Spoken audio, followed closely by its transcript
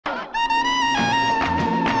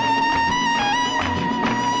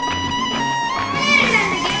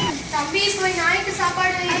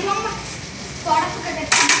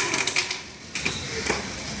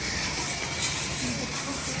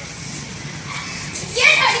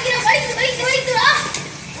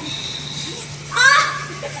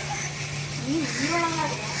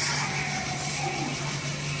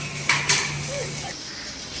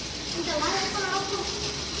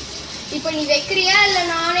இப்போ நீ வைக்கிறியா இல்ல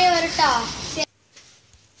நானே வரட்டா?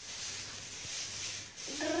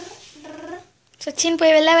 சச்சின்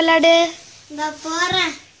போய் வெளில விளையாடு. நான்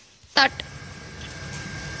போறேன். ஸ்டார்ட்.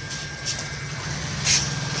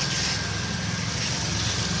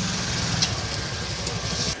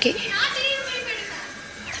 ஓகே.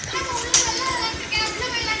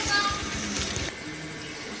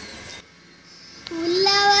 உள்ள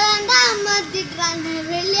வரண்டா அம்மா திட்டுறாங்க,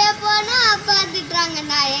 வெளியே போனா அப்பா திட்டுறாங்க.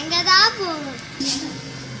 நான் எங்க தான் போவேன்?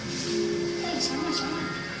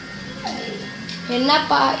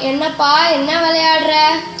 என்னப்பா என்ன விளையாடுற?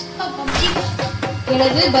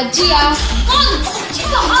 எனது பஜ்ஜியா?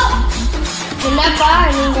 என்னப்பா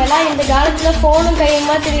நீங்கெல்லாம் இந்த காலத்தில் ஃபோனும்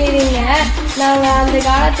கையுமா தெரியுறீங்க. நாங்கள் அந்த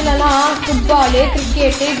காலத்துலலாம் ஃபுட்பாலு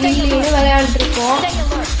கிரிக்கெட்டு கில்லின்னு விளையாண்டுருக்கோம்.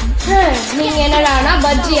 நீங்கள் என்னடானா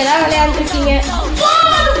பஜ்ஜியெல்லாம் விளையாண்டுருக்கீங்க.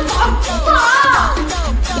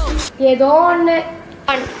 ஏதோ ஒன்று.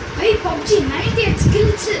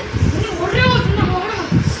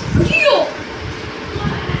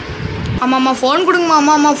 அம்மா ஃபோன் கொடுங்கம்மா.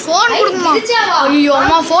 அம்மா ஃபோன் கொடுங்கம்மா. ஐயோ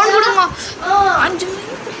அம்மா ஃபோன் கொடுங்கம்மா.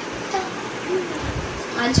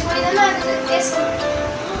 5 மணி தானே ஆகுது.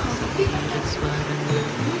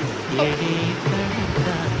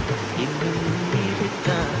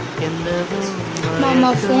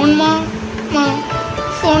 மாமா ஃபோன்மா.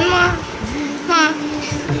 ஃபோன்மா.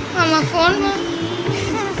 அம்மா ஃபோன்மா.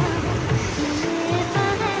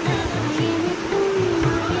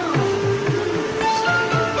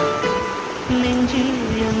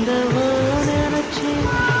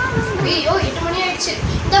 ஐயோ 8 மணி ஆயிடுச்சு.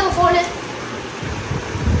 இந்த ஃபோனு.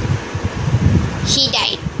 He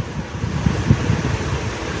died.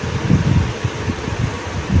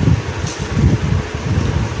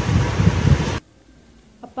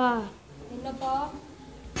 அப்பா என்னப்பா?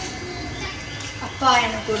 அப்பா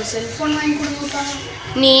எனக்கு ஒரு செல்ஃபோன் வாங்கி கொடுங்கப்பா.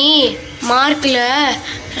 நீ மார்க்கில்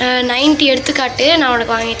 90 எடுத்துக்காட்டு, நான்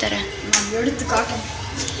உனக்கு வாங்கி தரேன். நான் எடுத்து காட்டுறேன்.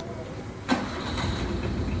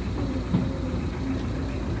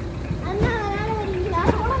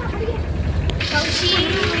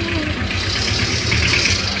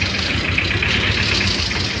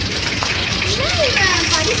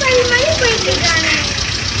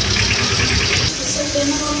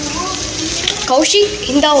 கௌஷிக்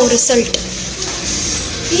இந்த ஒரு ரிசல்ட்.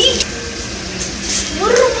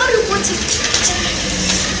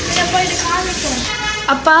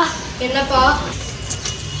 அப்பா என்னப்பா?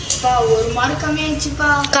 அப்பா ஒரு மார்க் கம்மியாயிடுச்சுப்பா.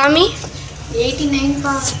 காமி.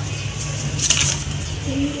 89பா.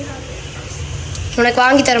 உனக்கு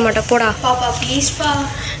வாங்கி தர மாட்டேன் போடா. பாப்பா ப்ளீஸ்ப்பா.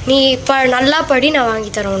 நீ இப்போ நல்லா படி, நான்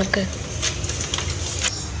வாங்கி தரேன் உனக்கு.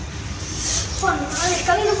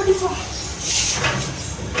 கலையில படிப்போம்.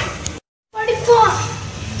 படிப்போம்.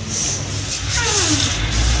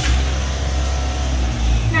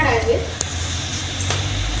 என்னடா இது?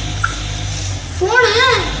 போனு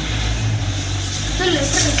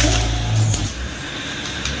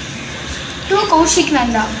டு கௌஷிக்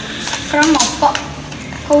நந்தா ஃப்ரம் அப்பா.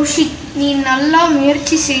 கௌஷிக், நீ நல்லா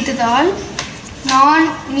முயற்சி செய்ததால் நான்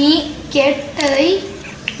நீ கேட்டதை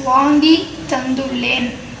வாங்கி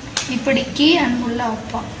தந்துள்ளேன். இப்படிக்கு அன்புள்ள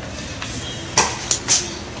அப்பா.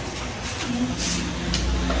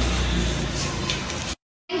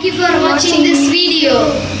 Thank you for watching this video.